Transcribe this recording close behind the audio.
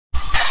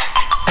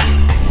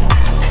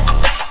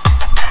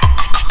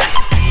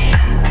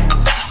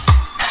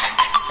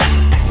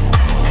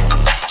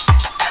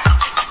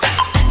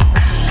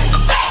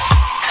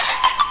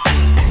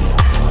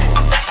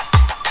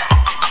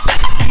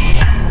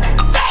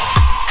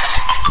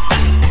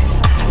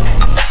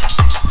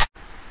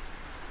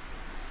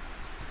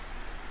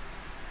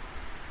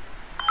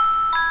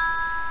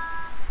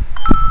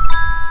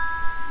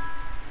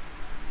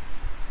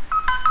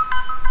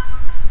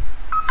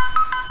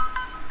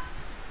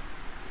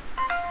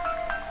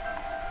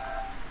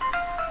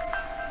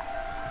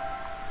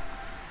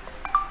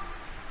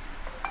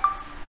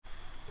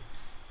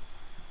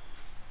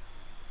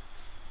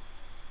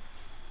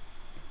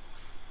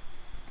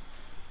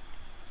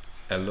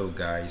Hello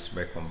guys,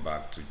 welcome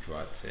back to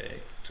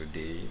Unwanted.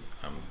 Today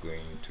I'm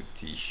going to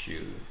teach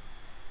you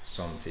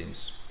something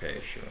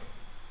special.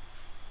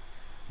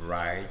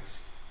 Right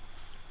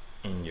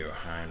in your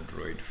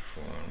Android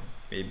phone,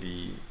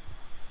 maybe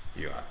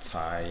you are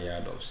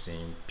tired of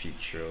seeing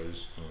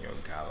pictures in your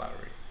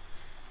gallery.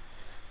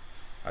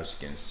 As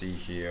you can see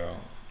here,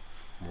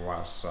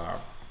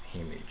 WhatsApp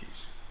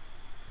images.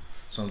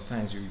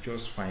 Sometimes you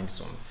just find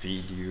some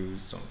videos,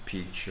 some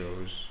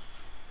pictures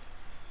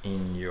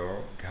in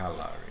your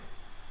gallery,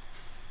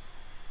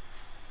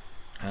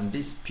 and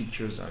these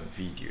pictures and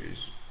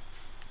videos,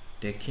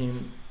 they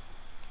came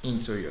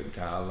into your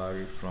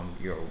gallery from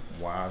your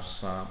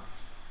WhatsApp,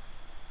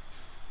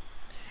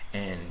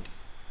 and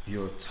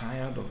you're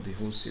tired of the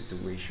whole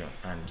situation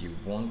and you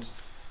want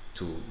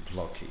to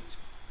block it.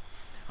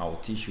 I'll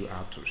teach you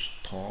how to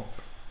stop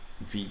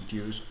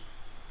videos,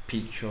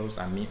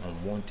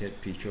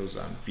 unwanted pictures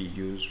and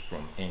videos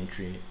from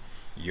entering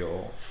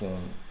your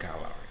phone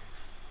gallery.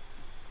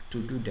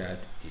 To do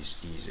that is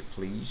easy.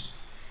 Please,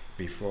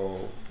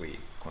 before we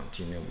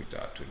continue with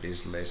our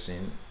today's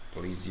lesson,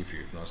 please, if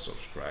you've not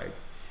subscribed,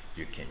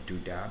 you can do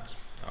that.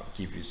 I'll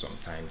give you some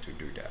time to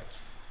do that.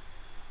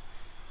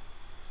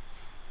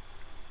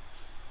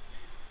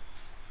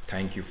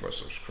 Thank you for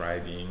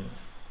subscribing.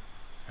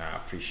 I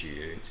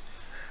appreciate it.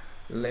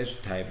 Let's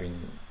dive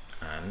in,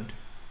 and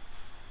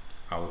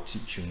I'll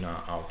teach you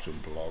now how to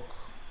block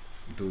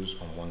those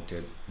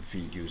unwanted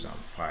videos and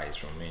files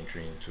from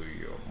entering into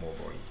your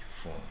mobile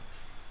phone.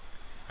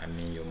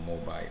 Your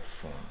mobile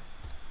phone.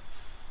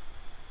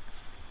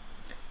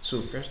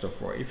 So first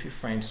of all, if you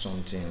find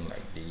something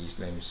like this,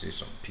 let me say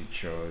some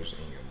pictures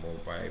in your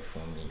mobile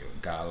phone, in your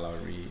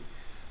gallery,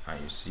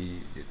 and you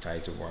see the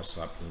title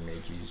WhatsApp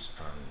images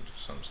and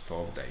some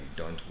stuff that you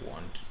don't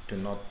want, do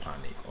not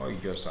panic. All you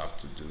just have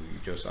to do, you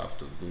just have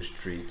to go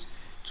straight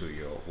to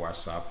your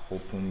WhatsApp,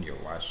 open your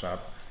WhatsApp.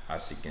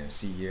 As you can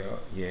see here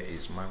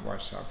is my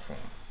WhatsApp phone.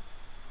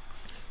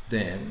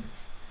 Then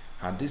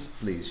at this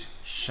place,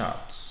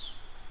 Chats,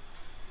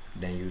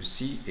 then you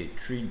see a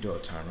three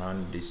dot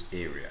around this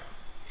area,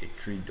 a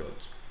three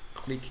dot.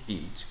 Click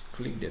it,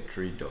 click the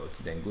three dot,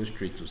 then go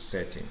straight to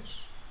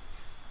settings.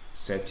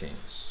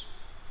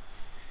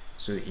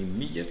 So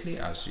immediately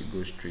as you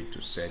go straight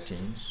to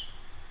settings,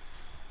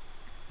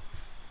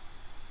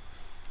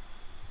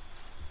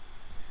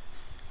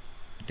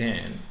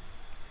 then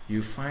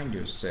you find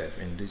yourself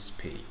in this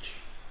page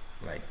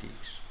like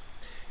this.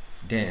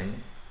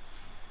 Then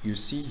you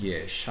see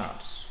here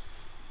Chats,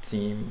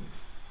 theme,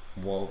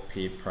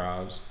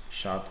 wallpapers,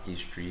 chat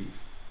history.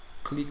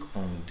 Click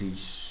on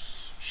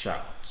these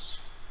Chats.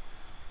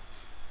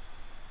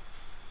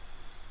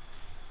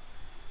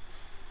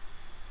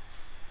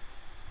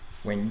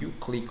 When you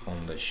click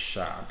on the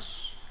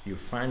Chats, you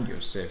find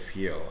yourself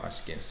here.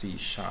 As you can see,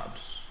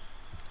 Chats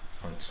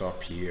on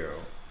top here.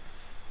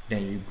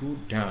 Then you go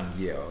down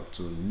here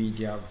to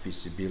media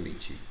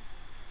visibility.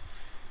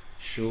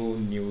 Show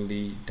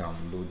newly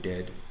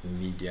downloaded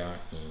media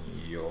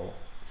in your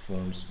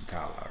phone's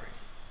gallery.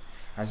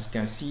 As you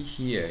can see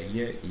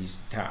here is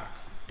dark,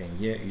 then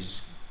here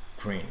is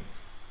green.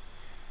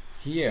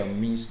 Here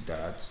means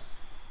that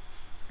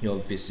your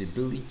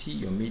visibility,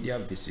 your media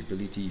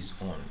visibility is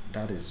on.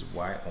 That is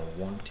why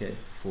unwanted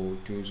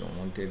photos,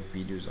 unwanted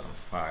videos and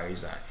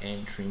files are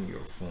entering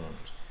your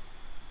phones.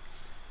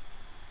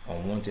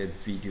 Unwanted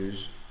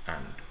videos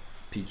and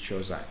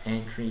pictures are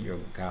entering your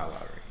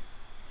gallery.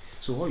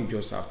 So what you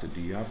just have to do,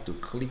 you have to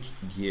click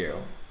here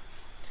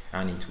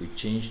and it will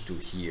change to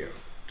here,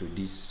 to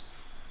this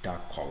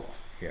dark color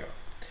here.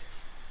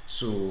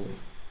 So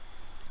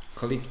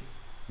click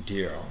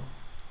there,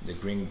 the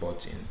green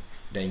button,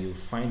 then you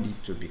find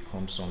it to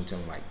become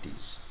something like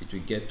this. It will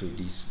get to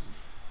this,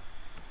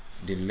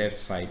 the left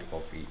side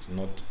of it,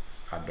 not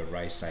at the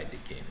right side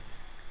again.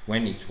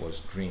 When it was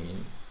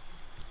green,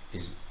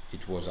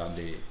 it was at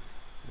the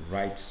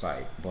right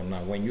side, but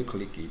now when you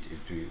click it,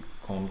 it will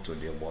come to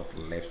the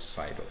left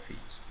side of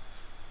it.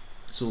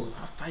 So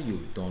after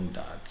you've done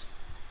that,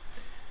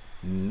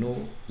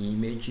 no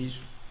images,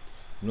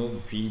 no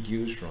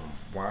videos from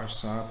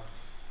WhatsApp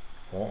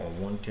or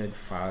unwanted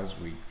files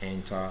will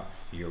enter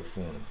your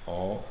phone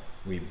or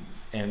will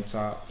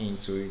enter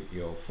into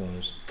your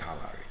phone's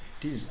gallery.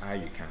 This is how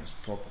you can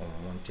stop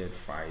unwanted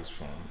files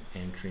from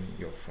entering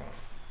your phone.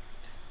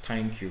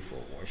 Thank you for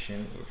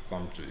watching. We've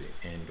come to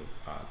the end of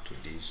our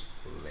today's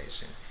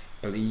lesson.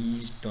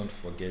 Please don't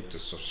forget to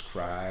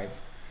subscribe,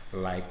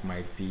 like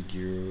my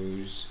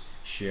videos,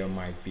 share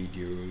my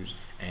videos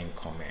and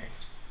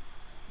comment.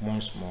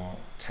 Once more,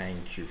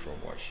 thank you for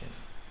watching.